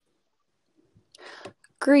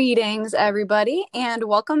Greetings, everybody, and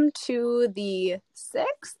welcome to the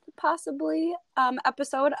sixth, possibly,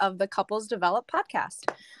 episode of the Couples Develop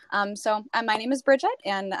podcast. My name is Bridget,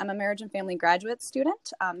 and I'm a marriage and family graduate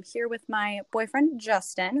student. I'm here with my boyfriend,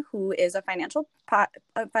 Justin, who is a financial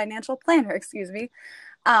planner,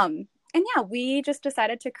 we just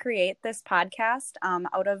decided to create this podcast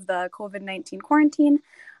out of the COVID-19 quarantine.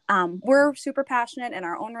 We're super passionate in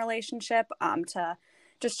our own relationship to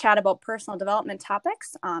just chat about personal development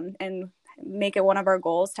topics and make it one of our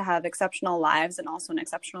goals to have exceptional lives and also an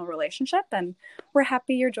exceptional relationship. And we're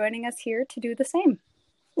happy you're joining us here to do the same.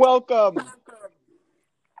 Welcome.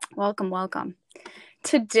 Welcome.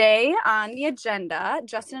 Today on the agenda,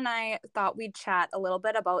 Justin and I thought we'd chat a little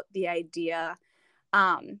bit about the idea.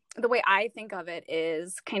 The way I think of it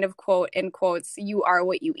is kind of quote in quotes, you are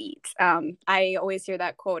what you eat. I always hear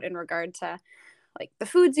that quote in regard to like the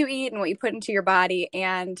foods you eat and what you put into your body.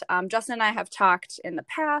 And Justin and I have talked in the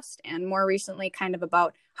past and more recently kind of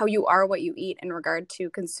about how you are what you eat in regard to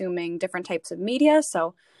consuming different types of media.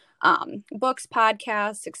 So books,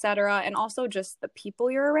 podcasts, etc. And also just the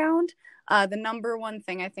people you're around. The number one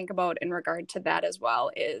thing I think about in regard to that as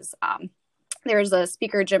well is there's a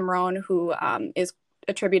speaker, Jim Rohn, who is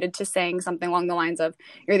attributed to saying something along the lines of,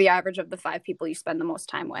 you're the average of the 5 people you spend the most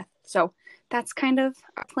time with. So that's kind of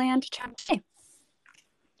our plan to chat today.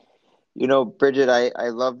 You know, Bridget, I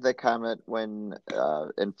love the comment when,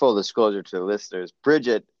 in full disclosure to the listeners,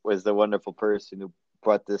 Bridget was the wonderful person who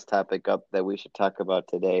brought this topic up that we should talk about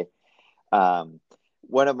today.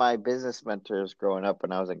 One of my business mentors growing up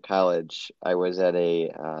when I was in college, I was at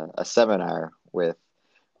a seminar with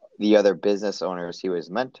the other business owners he was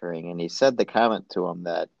mentoring, and he said the comment to him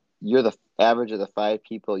that you're the average of the 5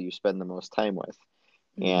 people you spend the most time with.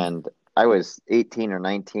 Mm-hmm. And I was 18 or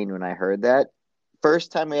 19 when I heard that.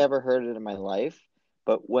 First time I ever heard it in my life,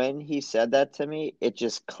 but when he said that to me, it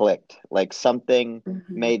just clicked. Like something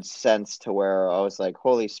made sense to where I was like,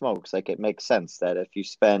 holy smokes, like it makes sense that if you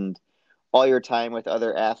spend all your time with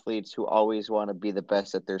other athletes who always want to be the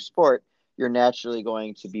best at their sport, you're naturally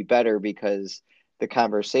going to be better because the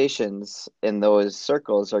conversations in those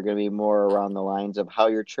circles are going to be more around the lines of how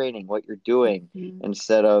you're training, what you're doing,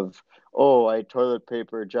 instead of, oh, I toilet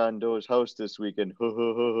paper John Doe's house this weekend.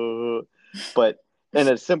 But in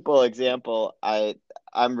a simple example,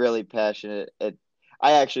 I'm really passionate.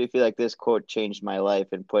 I actually feel like this quote changed my life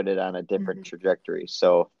and put it on a different trajectory.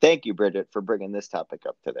 So thank you, Bridget, for bringing this topic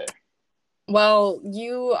up today. Well,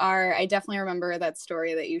 I definitely remember that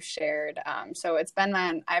story that you shared. So it's been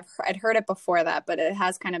I'd heard it before that, but it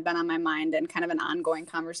has kind of been on my mind and kind of an ongoing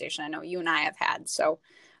conversation I know you and I have had. So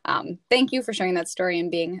thank you for sharing that story and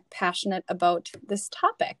being passionate about this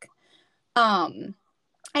topic.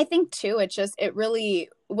 I think too, it really,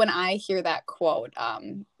 when I hear that quote,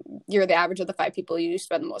 you're the average of the 5 people you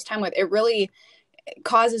spend the most time with, it really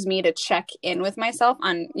causes me to check in with myself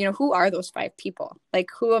on, who are those 5 people? Like,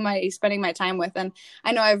 who am I spending my time with? And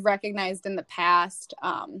I know I've recognized in the past,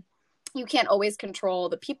 you can't always control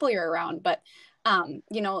the people you're around, but,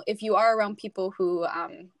 if you are around people who,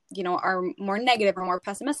 are more negative or more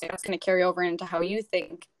pessimistic, that's going to carry over into how you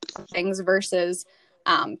think things versus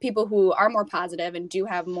people who are more positive and do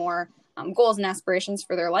have more goals and aspirations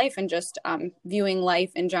for their life and just viewing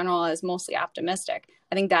life in general as mostly optimistic.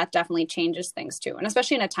 I think that definitely changes things too. And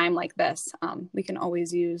especially in a time like this, we can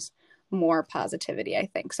always use more positivity, I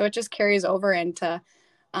think. So it just carries over into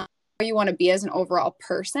where you want to be as an overall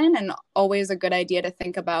person, and always a good idea to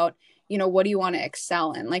think about, what do you want to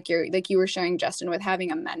excel in? Like you were sharing, Justin, with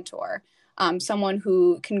having a mentor, someone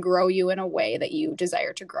who can grow you in a way that you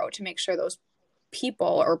desire to grow, to make sure those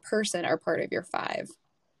people or person are part of your 5.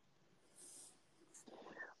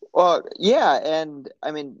 Well, yeah. And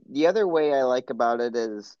I mean, the other way I like about it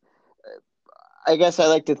is, I guess I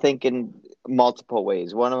like to think in multiple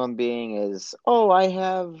ways. One of them being is, oh, I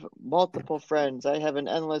have multiple friends. I have an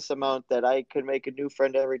endless amount that I could make a new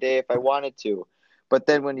friend every day if I wanted to. But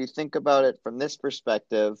then when you think about it from this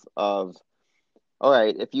perspective of, all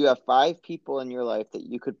right, if you have 5 people in your life that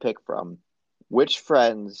you could pick from, which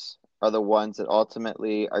friends are the ones that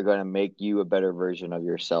ultimately are going to make you a better version of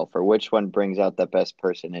yourself, or which one brings out the best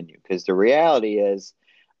person in you? Because the reality is,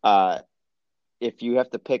 if you have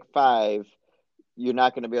to pick 5, you're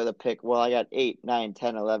not going to be able to pick, well, I got 8, 9,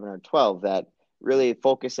 10, 11, or 12. That really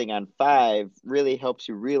focusing on 5 really helps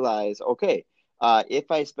you realize, okay, if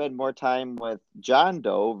I spend more time with John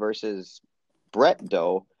Doe versus Brett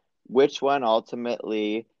Doe, which one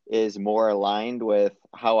ultimately is more aligned with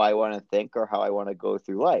how I want to think or how I want to go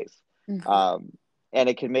through life? And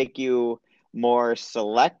it can make you more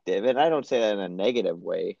selective. And I don't say that in a negative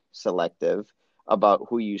way, selective, about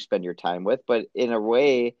who you spend your time with, but in a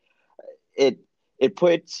way, it it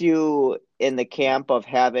puts you in the camp of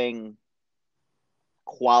having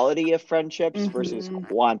quality of friendships versus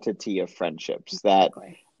quantity of friendships. That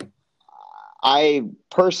I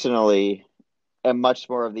personally am much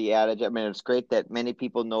more of the adage. I mean, it's great that many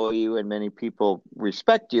people know you and many people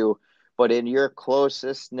respect you, but in your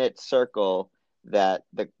closest knit circle, that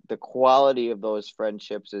the quality of those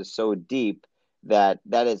friendships is so deep that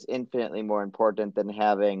that is infinitely more important than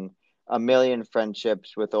having a million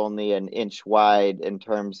friendships with only an inch wide in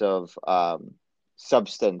terms of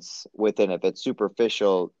substance within it. If it's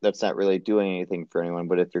superficial, that's not really doing anything for anyone.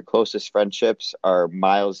 But if your closest friendships are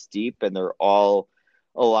miles deep and they're all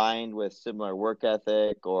aligned with similar work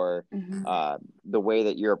ethic or the way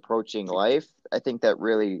that you're approaching life, I think that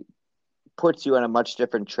really puts you on a much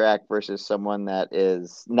different track versus someone that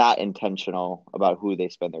is not intentional about who they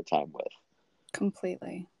spend their time with.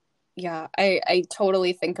 Completely. Yeah, I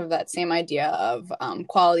totally think of that same idea of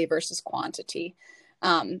quality versus quantity.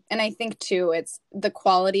 And I think too, it's the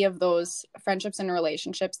quality of those friendships and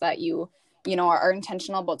relationships that you know, are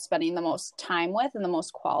intentional about spending the most time with and the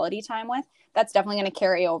most quality time with. That's definitely going to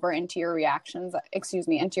carry over into your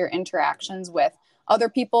into your interactions with other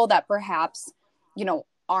people that perhaps, you know,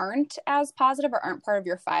 aren't as positive or aren't part of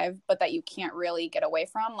your five, but that you can't really get away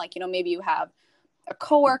from. Like, you know, maybe you have a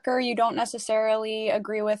coworker you don't necessarily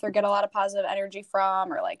agree with or get a lot of positive energy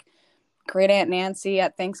from, or like great Aunt Nancy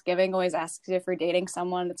at Thanksgiving always asks you if you're dating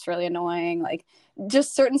someone. It's really annoying. Like,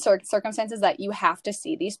 just certain circumstances that you have to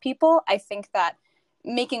see these people. I think that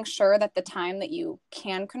making sure that the time that you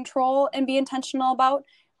can control and be intentional about,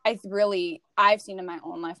 I've seen in my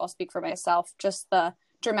own life, I'll speak for myself, just the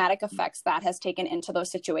dramatic effects that has taken into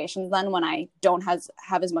those situations then when I don't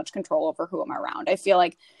have as much control over who I'm around. I feel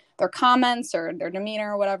like their comments or their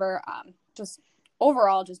demeanor or whatever, just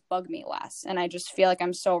overall just bug me less. And I just feel like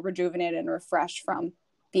I'm so rejuvenated and refreshed from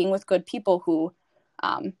being with good people who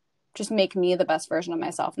just make me the best version of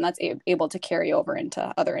myself. And that's able to carry over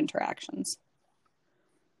into other interactions.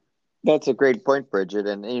 That's a great point, Bridget.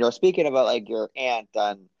 And, you know, speaking about like your aunt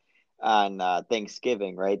on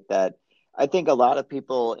Thanksgiving, right? That I think a lot of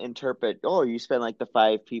people interpret, oh, you spend like the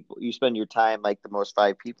five people, you spend your time like the most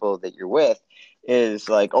five people that you're with is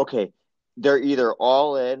like, okay, they're either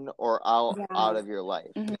all in or out of your life.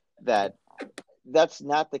 That's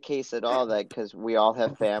not the case at all. That because we all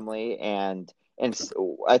have family, and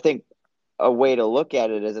I think a way to look at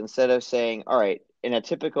it is instead of saying, all right, in a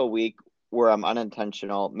typical week where I'm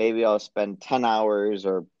unintentional, maybe I'll spend 10 hours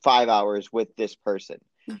or 5 hours with this person.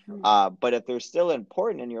 But if they're still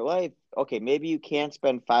important in your life, okay, maybe you can't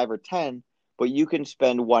spend 5 or 10, but you can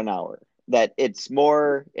spend 1 hour. That it's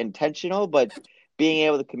more intentional, but being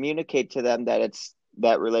able to communicate to them that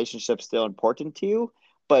that relationship's still important to you,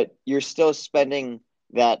 but you're still spending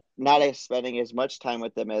not spending as much time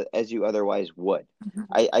with them as you otherwise would.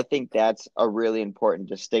 I think that's a really important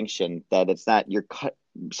distinction, that it's not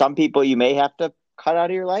some people you may have to cut out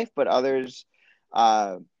of your life, but others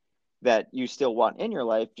that you still want in your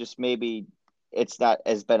life, just maybe it's not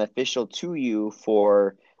as beneficial to you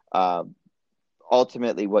for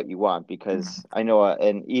ultimately what you want. Because I know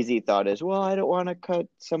an easy thought is, well, I don't want to cut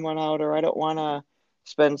someone out, or I don't want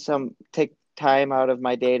to take time out of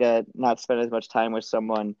my day to not spend as much time with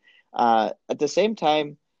someone. At the same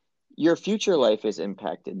time, your future life is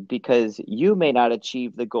impacted because you may not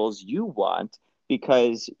achieve the goals you want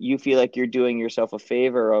because you feel like you're doing yourself a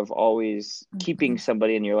favor of always keeping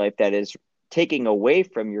somebody in your life that is taking away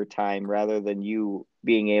from your time rather than you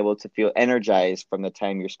being able to feel energized from the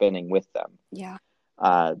time you're spending with them. Yeah.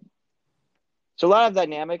 So a lot of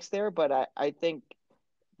dynamics there, but I think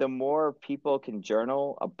the more people can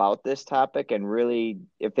journal about this topic and really,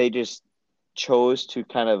 if they just chose to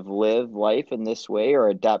kind of live life in this way or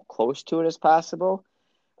adapt close to it as possible,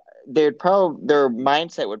 their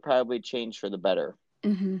mindset would probably change for the better.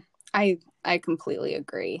 I completely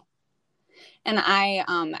agree. And I,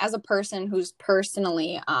 as a person who's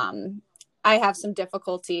personally, I have some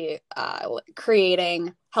difficulty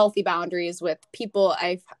creating healthy boundaries with people.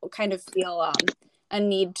 I kind of feel a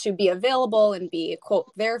need to be available and be,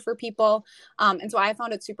 quote, there for people. And so I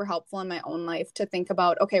found it super helpful in my own life to think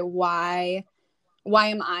about, okay, why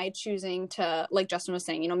am I choosing to, like Justin was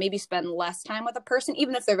saying, you know, maybe spend less time with a person,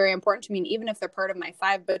 even if they're very important to me, and even if they're part of my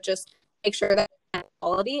five, but just make sure that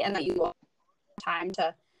quality and that you want time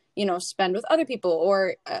to, you know, spend with other people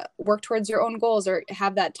or work towards your own goals or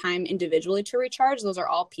have that time individually to recharge. Those are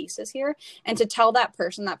all pieces here. And to tell that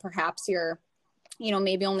person that perhaps you're, you know,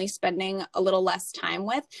 maybe only spending a little less time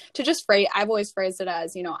with, to just I've always phrased it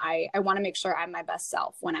as, you know, I want to make sure I'm my best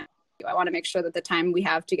self when I'm I want to make sure that the time we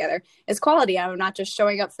have together is quality. I'm not just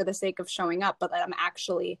showing up for the sake of showing up, but that I'm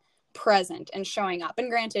actually present and showing up. And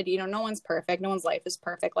granted, no one's perfect. No one's life is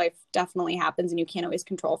perfect. Life definitely happens and you can't always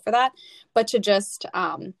control for that. But to just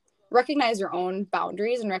recognize your own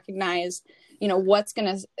boundaries and recognize, what's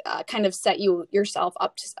going to kind of set yourself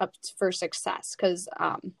up for success. Because,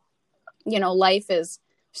 life is,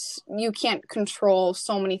 you can't control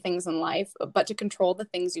so many things in life, but to control the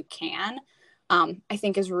things you can, I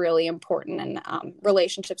think is really important. And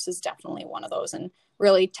relationships is definitely one of those. And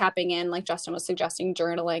really tapping in, like Justin was suggesting,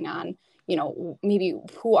 journaling on, maybe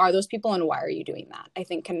who are those people and why are you doing that, I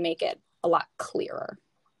think can make it a lot clearer.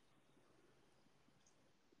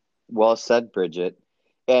 Well said, Bridget.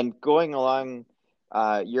 And going along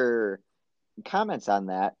your comments on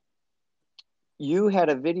that, you had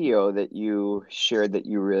a video that you shared that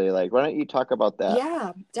you really liked. Why don't you talk about that?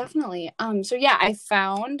 Yeah, definitely. I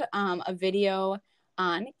found a video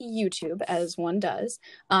on YouTube, as one does.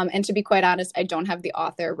 And to be quite honest, I don't have the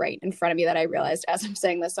author right in front of me that I realized as I'm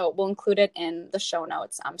saying this. So we'll include it in the show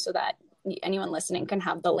notes so that anyone listening can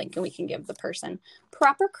have the link and we can give the person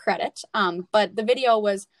proper credit. But the video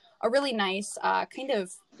was a really nice kind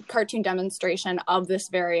of cartoon demonstration of this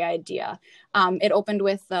very idea. It opened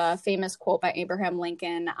with the famous quote by Abraham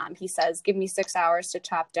Lincoln. He says, "Give me 6 hours to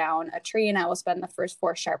chop down a tree and I will spend the first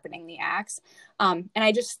 4 sharpening the axe." And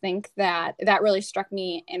I just think that really struck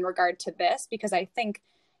me in regard to this, because I think,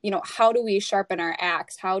 how do we sharpen our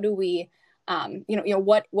axe? How do we,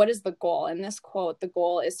 what is the goal? In this quote, the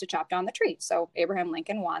goal is to chop down the tree. So Abraham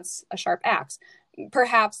Lincoln wants a sharp axe.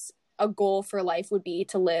 Perhaps a goal for life would be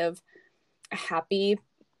to live a happy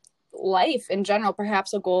life in general.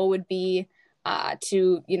 Perhaps a goal would be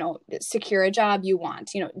to, secure a job you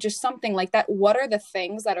want, just something like that. What are the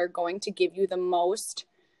things that are going to give you the most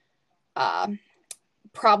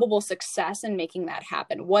probable success in making that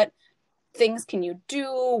happen? What things can you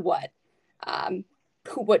do?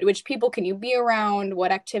 Which people can you be around?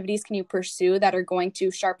 What activities can you pursue that are going to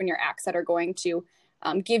sharpen your axe, that are going to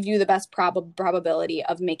give you the best probability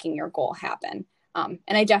of making your goal happen? And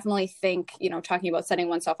I definitely think, talking about setting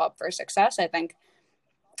oneself up for success, I think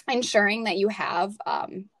ensuring that you have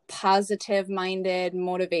positive-minded,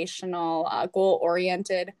 motivational,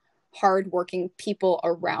 goal-oriented, hardworking people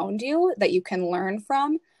around you that you can learn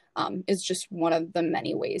from is just one of the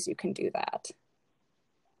many ways you can do that.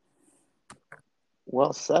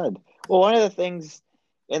 Well said. Well, one of the things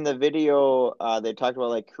in the video, they talked about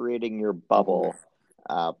like creating your bubble,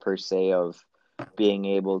 per se, of being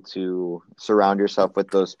able to surround yourself with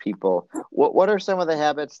those people. What are some of the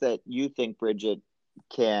habits that you think, Bridget,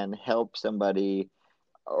 can help somebody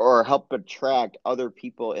or help attract other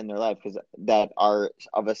people in their life that are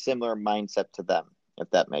of a similar mindset to them, if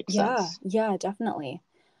that makes sense? Yeah, definitely.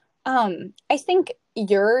 I think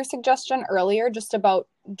your suggestion earlier just about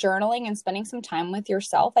journaling and spending some time with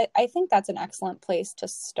yourself, I think that's an excellent place to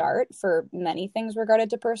start for many things regarded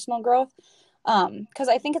to personal growth. Because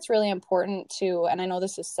I think it's really important to, and I know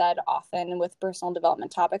this is said often with personal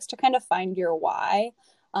development topics, to kind of find your why.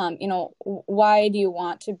 Why do you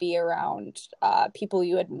want to be around people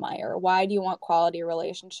you admire? Why do you want quality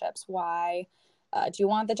relationships? Why do you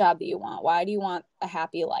want the job that you want? Why do you want a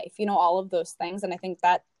happy life? All of those things. And I think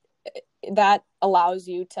that allows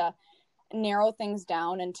you to narrow things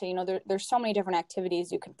down into, there's so many different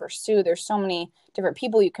activities you can pursue. There's so many different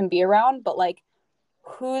people you can be around, but like,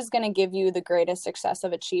 who's going to give you the greatest success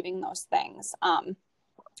of achieving those things? And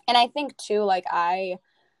I think too, like I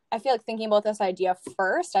feel like thinking about this idea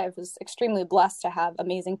first, I was extremely blessed to have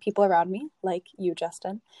amazing people around me, like you,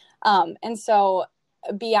 Justin. And so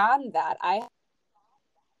beyond that, I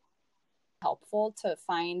helpful to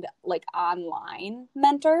find like online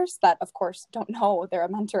mentors that of course don't know they're a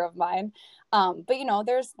mentor of mine. But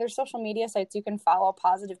there's social media sites you can follow,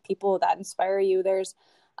 positive people that inspire you. There's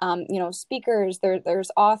speakers,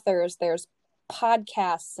 there's authors, there's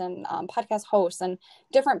podcasts and podcast hosts and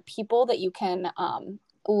different people that you can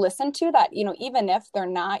listen to that, even if they're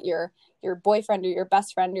not your boyfriend or your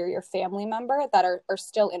best friend or your family member, that are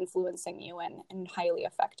still influencing you in highly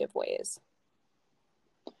effective ways.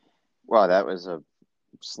 Wow, that was a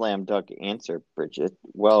slam dunk answer, Bridget.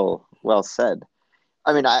 Well said.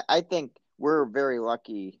 I mean, I think we're very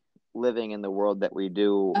lucky living in the world that we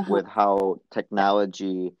do with how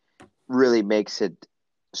technology really makes it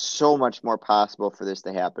so much more possible for this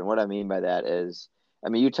to happen. What I mean by that is,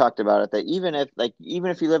 you talked about it, that even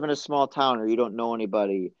if you live in a small town or you don't know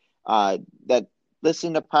anybody, that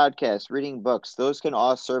listening to podcasts, reading books, those can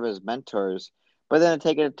all serve as mentors. But then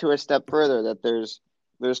take it to a step further, that there's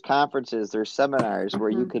conferences, there's seminars where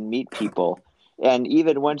you can meet people. And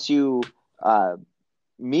even once you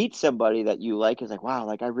meet somebody that you like, is like, wow,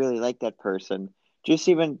 like I really like that person. Just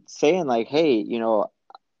even saying like, hey,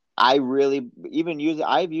 I really even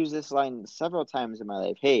I've used this line several times in my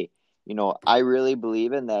life. Hey, I really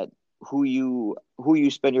believe in that who you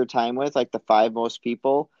spend your time with, like the five most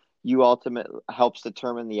people, you ultimately helps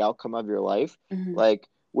determine the outcome of your life. Mhm. Like,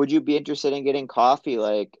 would you be interested in getting coffee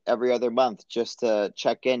like every other month just to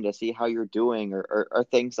check in to see how you're doing, or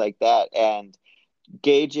things like that? And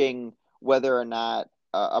gauging whether or not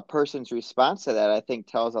a person's response to that, I think,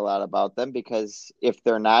 tells a lot about them, because if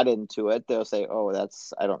they're not into it, they'll say, "Oh,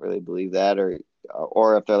 I don't really believe that,"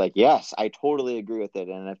 or if they're like, "Yes, I totally agree with it."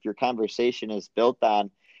 And if your conversation is built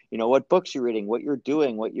on, what books you're reading, what you're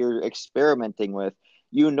doing, what you're experimenting with,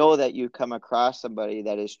 that you come across somebody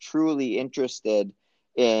that is truly interested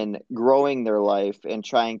in growing their life and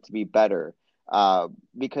trying to be better.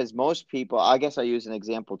 Because most people, I guess I use an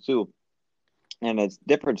example too, and it's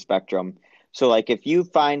different spectrum. So like if you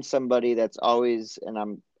find somebody that's always,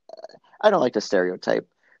 and I don't like to stereotype,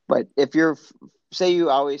 but if you're say you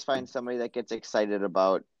always find somebody that gets excited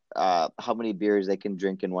about how many beers they can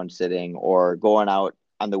drink in one sitting, or going out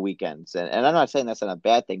on the weekends, and I'm not saying that's not a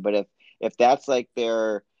bad thing, but if that's like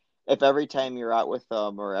if every time you're out with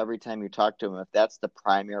them or every time you talk to them, if that's the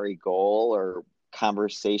primary goal or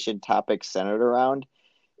conversation topic centered around,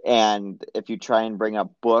 and if you try and bring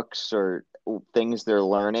up books or things they're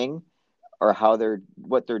learning, or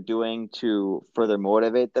what they're doing to further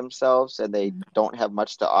motivate themselves, and they don't have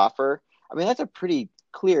much to offer, I mean, that's a pretty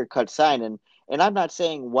clear cut sign. And I'm not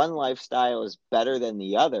saying one lifestyle is better than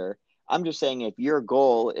the other. I'm just saying, if your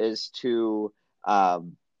goal is to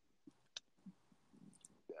um,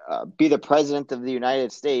 be the president of the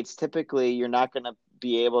United States, typically you're not going to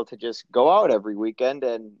be able to just go out every weekend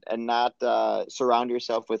and not surround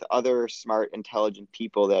yourself with other smart, intelligent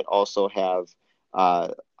people that also have uh,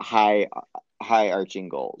 high arching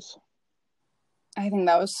goals. I think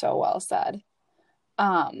that was so well said.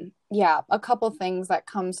 Yeah, a couple things that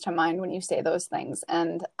comes to mind when you say those things.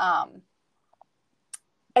 And I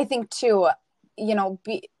think too,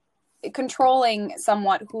 be controlling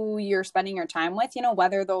somewhat who you're spending your time with,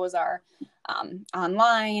 whether those are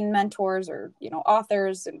online mentors, or,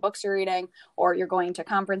 authors and books you're reading, or you're going to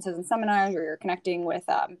conferences and seminars, or you're connecting with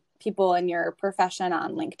people in your profession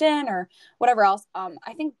on LinkedIn or whatever else.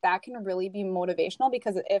 I think that can really be motivational,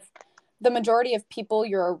 because if the majority of people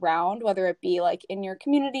you're around, whether it be like in your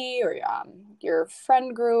community or your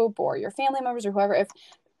friend group or your family members or whoever, if,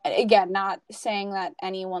 again, not saying that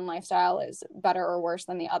any one lifestyle is better or worse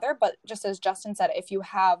than the other, but just as Justin said, if you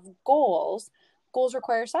have goals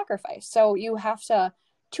require sacrifice. So you have to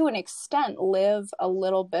an extent, live a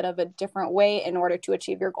little bit of a different way in order to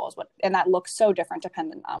achieve your goals. And that looks so different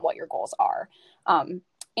depending on what your goals are.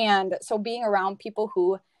 And so being around people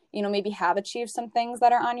who, maybe have achieved some things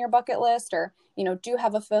that are on your bucket list, or, do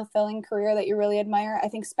have a fulfilling career that you really admire, I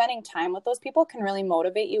think spending time with those people can really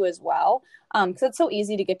motivate you as well. Because it's so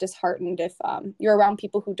easy to get disheartened if you're around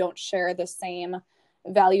people who don't share the same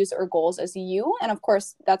values or goals as you. And of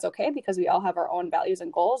course, that's okay, because we all have our own values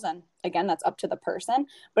and goals. And again, that's up to the person.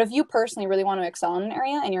 But if you personally really want to excel in an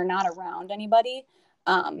area and you're not around anybody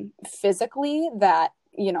physically that,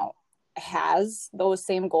 has those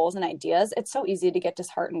same goals and ideas, it's so easy to get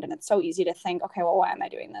disheartened, and it's so easy to think, okay, well, why am I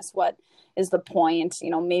doing this? What is the point?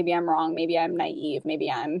 Maybe I'm wrong. Maybe I'm naive.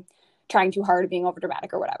 Maybe I'm trying too hard, being over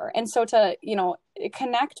dramatic or whatever. And so to,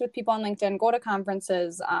 connect with people on LinkedIn, go to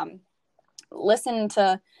conferences, listen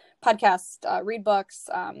to podcasts, read books,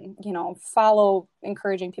 follow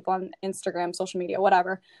encouraging people on Instagram, social media,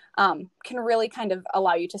 whatever, can really kind of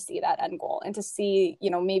allow you to see that end goal and to see,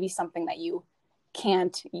 maybe something that you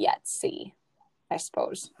can't yet see, I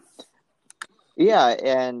suppose. Yeah,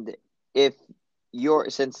 and if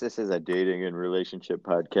since this is a dating and relationship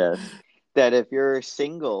podcast, that if you're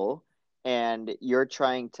single and you're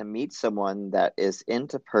trying to meet someone that is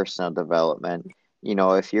into personal development,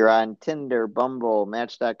 if you're on Tinder, Bumble,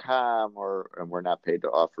 Match.com, and we're not paid to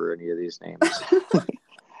offer any of these names,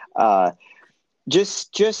 uh,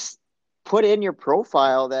 just put in your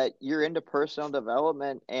profile that you're into personal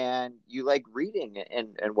development and you like reading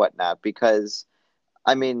and whatnot, because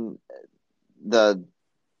I mean, the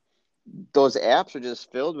those apps are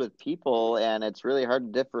just filled with people, and it's really hard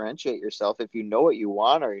to differentiate yourself if you know what you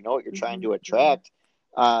want, or you know what you're trying to attract.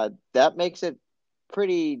 That makes it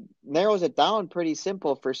narrows it down pretty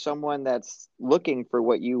simple for someone that's looking for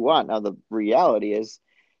what you want. Now, the reality is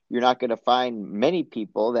you're not going to find many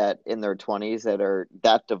people that in their 20s that are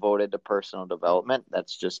that devoted to personal development.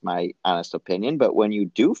 That's just my honest opinion. But when you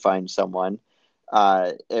do find someone,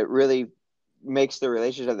 it really makes the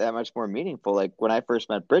relationship that much more meaningful. Like when I first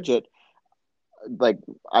met Bridget, like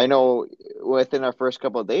I know within our first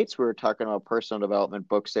couple of dates, we were talking about personal development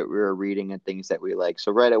books that we were reading and things that we like.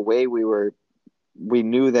 So right away, we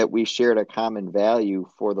knew that we shared a common value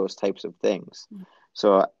for those types of things.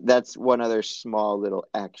 So that's one other small little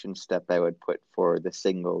action step I would put for the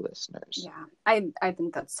single listeners. Yeah, I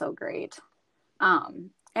think that's so great.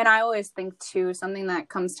 And I always think too, something that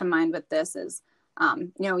comes to mind with this is,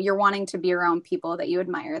 you're wanting to be around people that you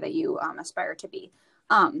admire, that you aspire to be.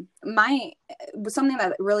 My something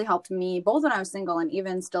that really helped me both when I was single and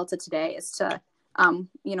even still to today is to,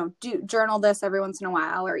 do journal this every once in a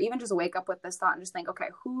while, or even just wake up with this thought and just think, okay,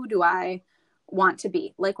 who do I want to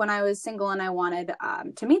be? Like when I was single and I wanted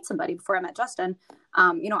to meet somebody before I met Justin,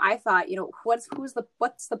 I thought, what's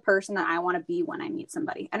the person that I want to be when I meet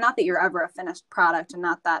somebody? And not that you're ever a finished product, and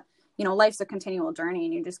not that, life's a continual journey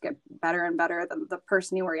and you just get better and better than the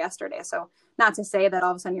person you were yesterday. So not to say that all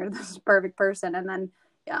of a sudden you're this perfect person and then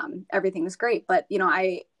everything's great. But,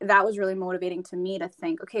 that was really motivating to me to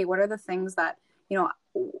think, okay, what are the things that,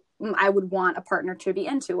 I would want a partner to be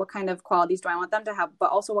into? What kind of qualities do I want them to have?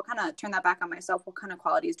 But also what kind of, turn that back on myself, what kind of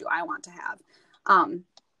qualities do I want to have?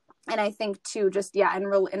 And I think too, just, in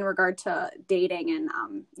regard to dating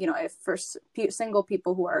and, if for single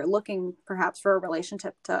people who are looking perhaps for a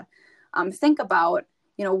relationship to think about,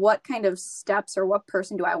 what kind of steps or what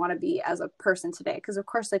person do I want to be as a person today? Because of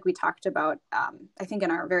course, like we talked about, I think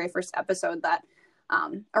in our very first episode, that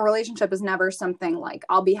a relationship is never something like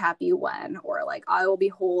I'll be happy when, or like I will be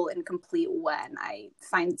whole and complete when I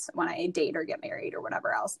date or get married or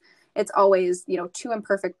whatever else. It's always, two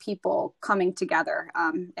imperfect people coming together,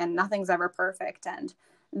 and nothing's ever perfect. And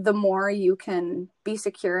the more you can be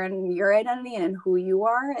secure in your identity and in who you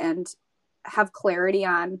are and have clarity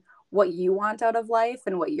on what you want out of life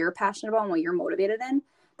and what you're passionate about and what you're motivated in,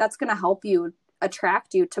 that's going to help you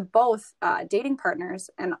attract you to both dating partners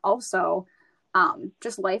and also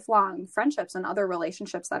just lifelong friendships and other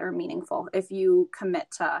relationships that are meaningful. If you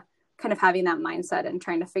commit to kind of having that mindset and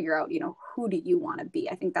trying to figure out, who do you want to be?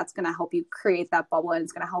 I think that's going to help you create that bubble, and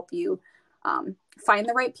it's going to help you find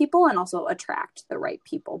the right people and also attract the right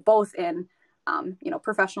people, both in,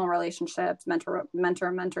 professional relationships,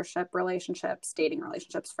 mentorship relationships, dating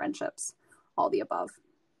relationships, friendships, all the above.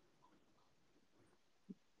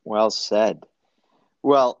 Well said.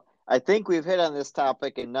 Well, I think we've hit on this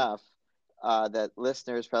topic enough that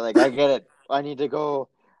listeners probably like, I get it. I need to go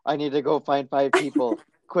find 5 people.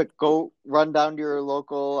 Quick, go run down to your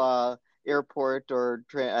local airport or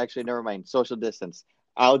train. Actually, never mind. Social distance.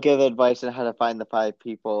 I'll give advice on how to find the 5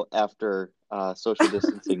 people after social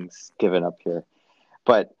distancing's given up here.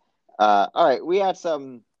 But all right, we have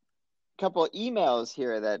some couple of emails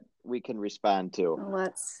here that we can respond to.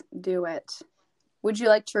 Let's do it. Would you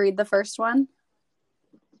like to read the first one?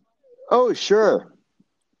 Oh, sure.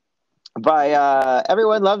 By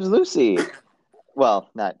Everyone Loves Lucy. Well,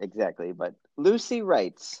 not exactly, but Lucy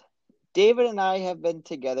writes, David and I have been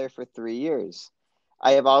together for 3 years.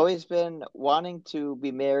 I have always been wanting to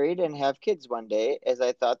be married and have kids one day, as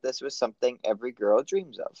I thought this was something every girl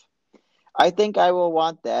dreams of. I think I will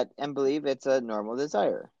want that and believe it's a normal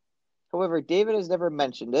desire. However, David has never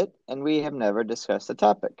mentioned it, and we have never discussed the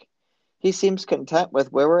topic. He seems content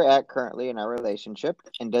with where we're at currently in our relationship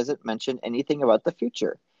and doesn't mention anything about the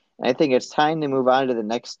future. And I think it's time to move on to the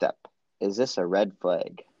next step. Is this a red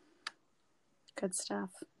flag? Good stuff.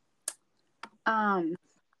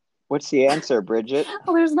 What's the answer, Bridget?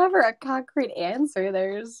 Well, there's never a concrete answer.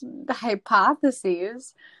 There's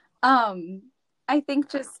hypotheses. I think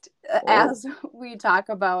just as we talk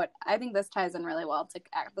about, I think this ties in really well to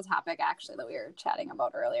the topic actually that we were chatting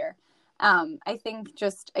about earlier. I think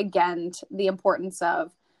just, again, the importance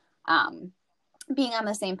of being on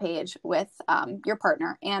the same page with your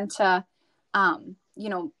partner, and to,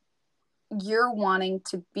 you're wanting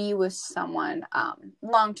to be with someone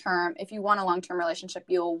long-term. If you want a long-term relationship,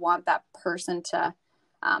 you'll want that person to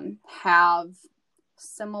have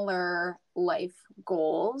similar life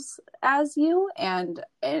goals as you, and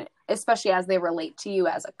especially as they relate to you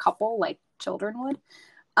as a couple, like children would.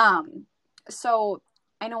 So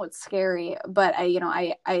I know it's scary, but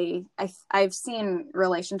I've seen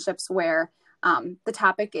relationships where the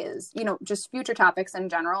topic is, just future topics in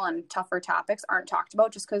general and tougher topics aren't talked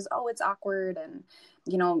about just because, it's awkward, and,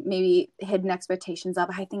 maybe hidden expectations of,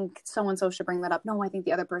 I think so-and-so should bring that up. No, I think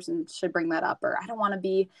the other person should bring that up, or I don't want to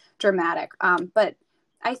be dramatic. But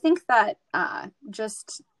I think that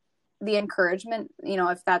just the encouragement,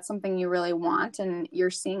 if that's something you really want and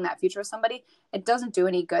you're seeing that future with somebody, it doesn't do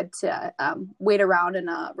any good to wait around in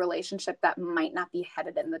a relationship that might not be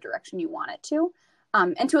headed in the direction you want it to.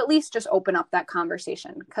 And to at least just open up that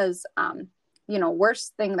conversation, because,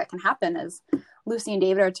 worst thing that can happen is Lucy and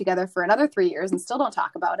David are together for another 3 years and still don't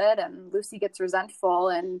talk about it. And Lucy gets resentful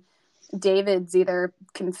and David's either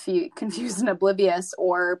confused and oblivious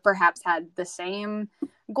or perhaps had the same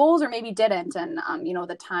goals or maybe didn't. And,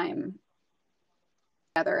 the time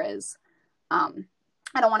together is, I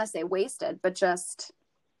don't want to say wasted, but just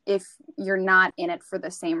if you're not in it for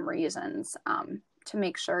the same reasons, to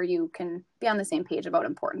make sure you can be on the same page about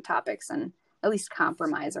important topics and at least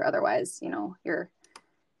compromise, or otherwise, you're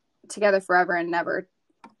together forever and never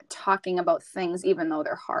talking about things, even though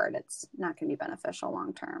they're hard. It's not going to be beneficial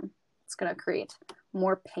long term. It's going to create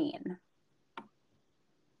more pain.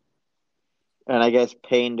 And I guess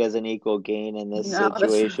pain doesn't equal gain in this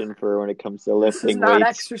situation for when it comes to lifting this is not weights.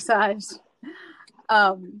 Exercise.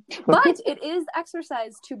 But it is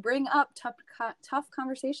exercise to bring up tough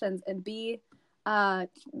conversations and be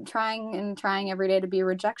trying every day to be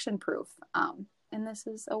rejection proof. And this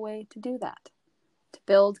is a way to do that, to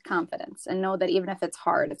build confidence and know that even if it's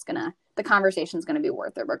hard, the conversation's going to be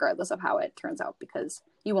worth it regardless of how it turns out, because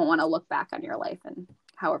you won't want to look back on your life in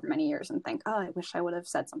however many years and think, oh, I wish I would have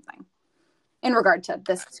said something in regard to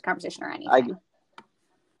this conversation or anything.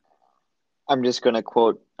 I'm just going to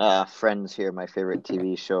quote Friends here, my favorite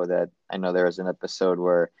TV show, that I know there was an episode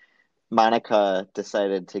where Monica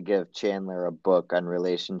decided to give Chandler a book on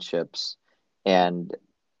relationships, and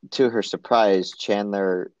to her surprise,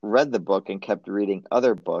 Chandler read the book and kept reading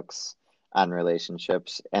other books on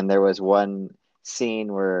relationships. And there was one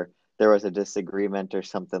scene where there was a disagreement or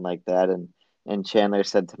something like that, and Chandler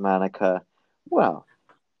said to Monica, well,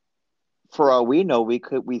 for all we know, we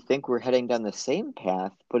think we're heading down the same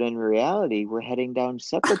path, but in reality, we're heading down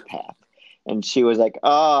separate paths. And she was like,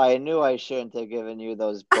 oh, I knew I shouldn't have given you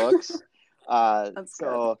those books.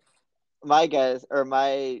 So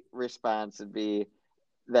my response would be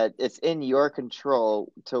that it's in your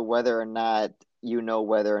control to whether or not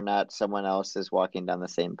someone else is walking down the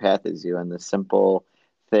same path as you. And the simple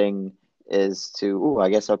thing is I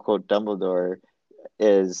guess I'll quote Dumbledore,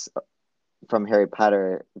 is from Harry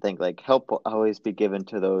Potter, I think, like, help will always be given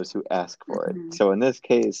to those who ask for it. Mm-hmm. So in this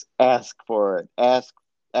case, ask for it. Ask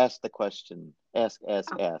the question. Ask.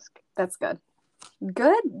 That's good.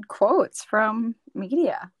 Good quotes from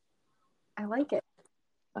media. I like it.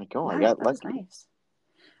 I got lucky. Nice.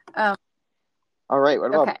 All right,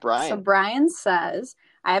 what about Brian? So Brian says,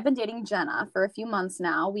 I have been dating Jenna for a few months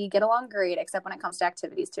now. We get along great, except when it comes to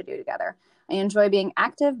activities to do together. I enjoy being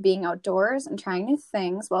active, being outdoors, and trying new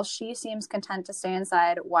things, while she seems content to stay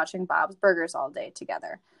inside watching Bob's Burgers all day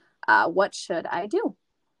together. What should I do?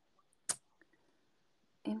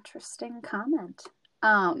 Interesting comment.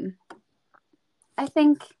 I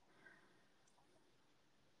think,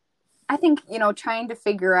 trying to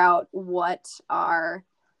figure out what are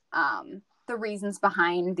the reasons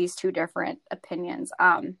behind these two different opinions.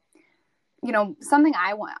 Something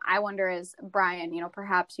I wonder is, Brian,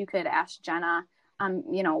 perhaps you could ask Jenna,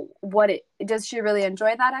 does she really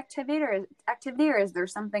enjoy that activity, or is there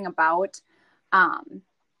something about,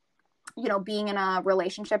 being in a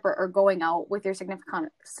relationship or going out with your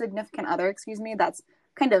significant other, that's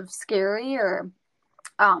kind of scary or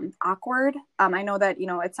awkward. I know that,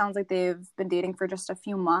 it sounds like they've been dating for just a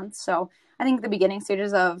few months. So I think the beginning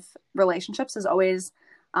stages of relationships is always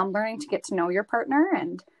learning to get to know your partner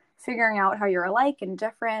and figuring out how you're alike and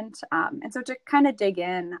different. And so to kind of dig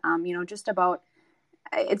in, just about,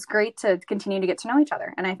 it's great to continue to get to know each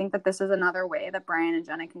other. And I think that this is another way that Brian and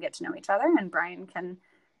Jenna can get to know each other, and Brian can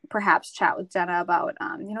perhaps chat with Jenna about,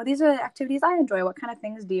 these are the activities I enjoy. What kind of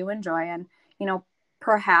things do you enjoy? And,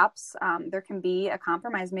 perhaps there can be a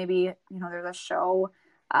compromise. Maybe, there's a show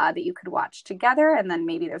that you could watch together, and then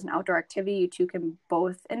maybe there's an outdoor activity you two can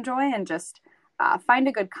both enjoy, and just find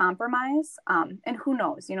a good compromise. And who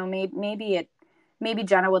knows, maybe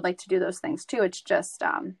Jenna would like to do those things too. It's just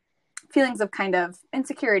feelings of kind of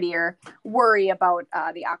insecurity or worry about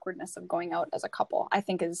the awkwardness of going out as a couple, I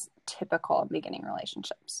think, is typical of beginning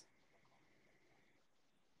relationships.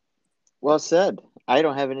 Well said. I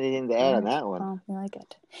don't have anything to add on that one. Oh, I like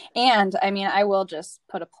it. And I will just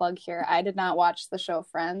put a plug here. I did not watch the show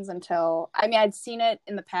Friends until, I'd seen it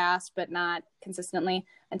in the past, but not consistently,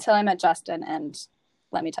 until I met Justin. And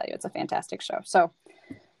let me tell you, it's a fantastic show. So,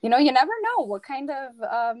 you never know what kind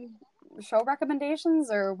of show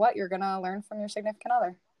recommendations or what you're going to learn from your significant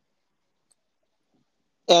other.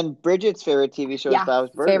 And Bridget's favorite TV show is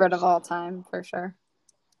Bob's Burgers. Favorite of all time, for sure.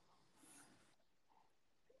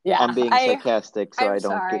 Yeah, I'm being sarcastic, so I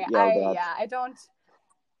don't get yelled at. Yeah, I don't.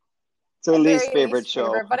 It's her least favorite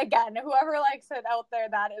show. But again, whoever likes it out there,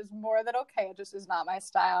 that is more than okay. It just is not my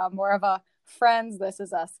style. I'm more of a Friends, This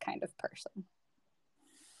Is Us kind of person.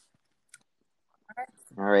 All right.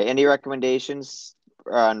 All right. Any recommendations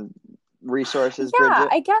on resources, Yeah,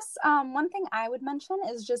 Bridget? I guess one thing I would mention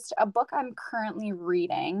is just a book I'm currently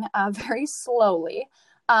reading very slowly.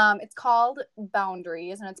 It's called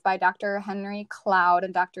Boundaries, and it's by Dr. Henry Cloud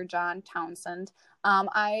and Dr. John Townsend.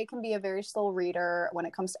 I can be a very slow reader when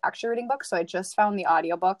it comes to actually reading books, so I just found the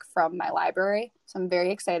audiobook from my library, so I'm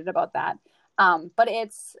very excited about that. But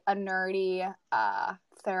it's a nerdy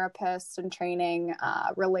therapist and training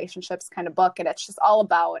relationships kind of book, and it's just all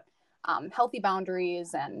about healthy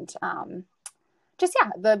boundaries and just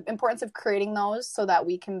yeah, the importance of creating those so that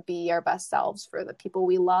we can be our best selves for the people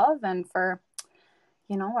we love and for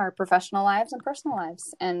our professional lives and personal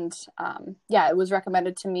lives. And yeah, it was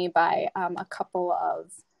recommended to me by a couple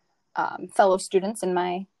of fellow students in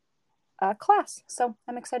my class, so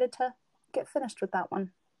I'm excited to get finished with that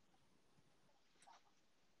one.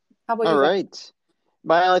 How about All you, Ben? right.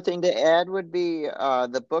 My only thing to add would be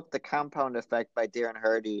the book, The Compound Effect by Darren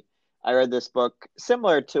Hardy. I read this book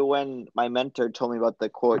similar to when my mentor told me about the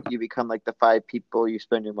quote, "You become like the five people you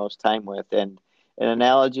spend your most time with." And an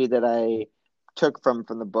analogy that I took from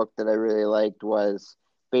the book that I really liked was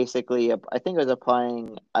basically, I think it was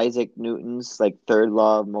applying Isaac Newton's like third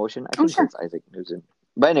law of motion. I Oh, think sure. that's Isaac Newton.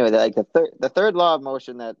 But anyway, like the third law of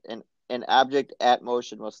motion, that an object at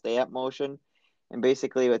motion will stay at motion. And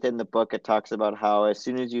basically, within the book, it talks about how as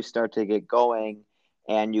soon as you start to get going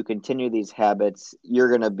and you continue these habits, you're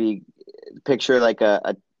going to be picture like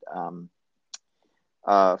a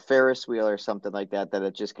Ferris wheel or something like that, that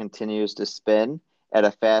it just continues to spin at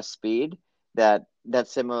a fast speed.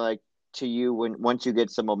 That's similar like to you when once you get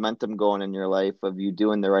some momentum going in your life of you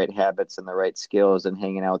doing the right habits and the right skills and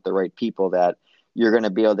hanging out with the right people, that you're going to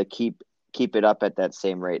be able to keep it up at that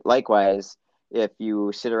same rate. Likewise, if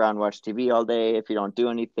you sit around and watch TV all day, if you don't do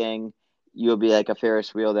anything, you'll be like a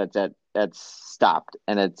Ferris wheel that's stopped,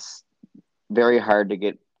 and it's very hard to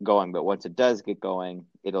get going. But once it does get going,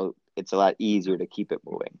 it's a lot easier to keep it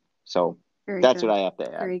moving. So Very that's what good. I have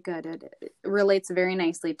to add. Very good. It relates very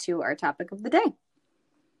nicely to our topic of the day.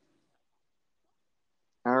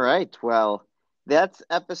 All right. Well, that's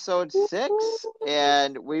episode 6,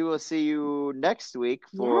 and we will see you next week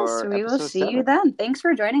Yes, for we will episode see you 7. then. Thanks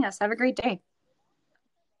for joining us. Have a great day.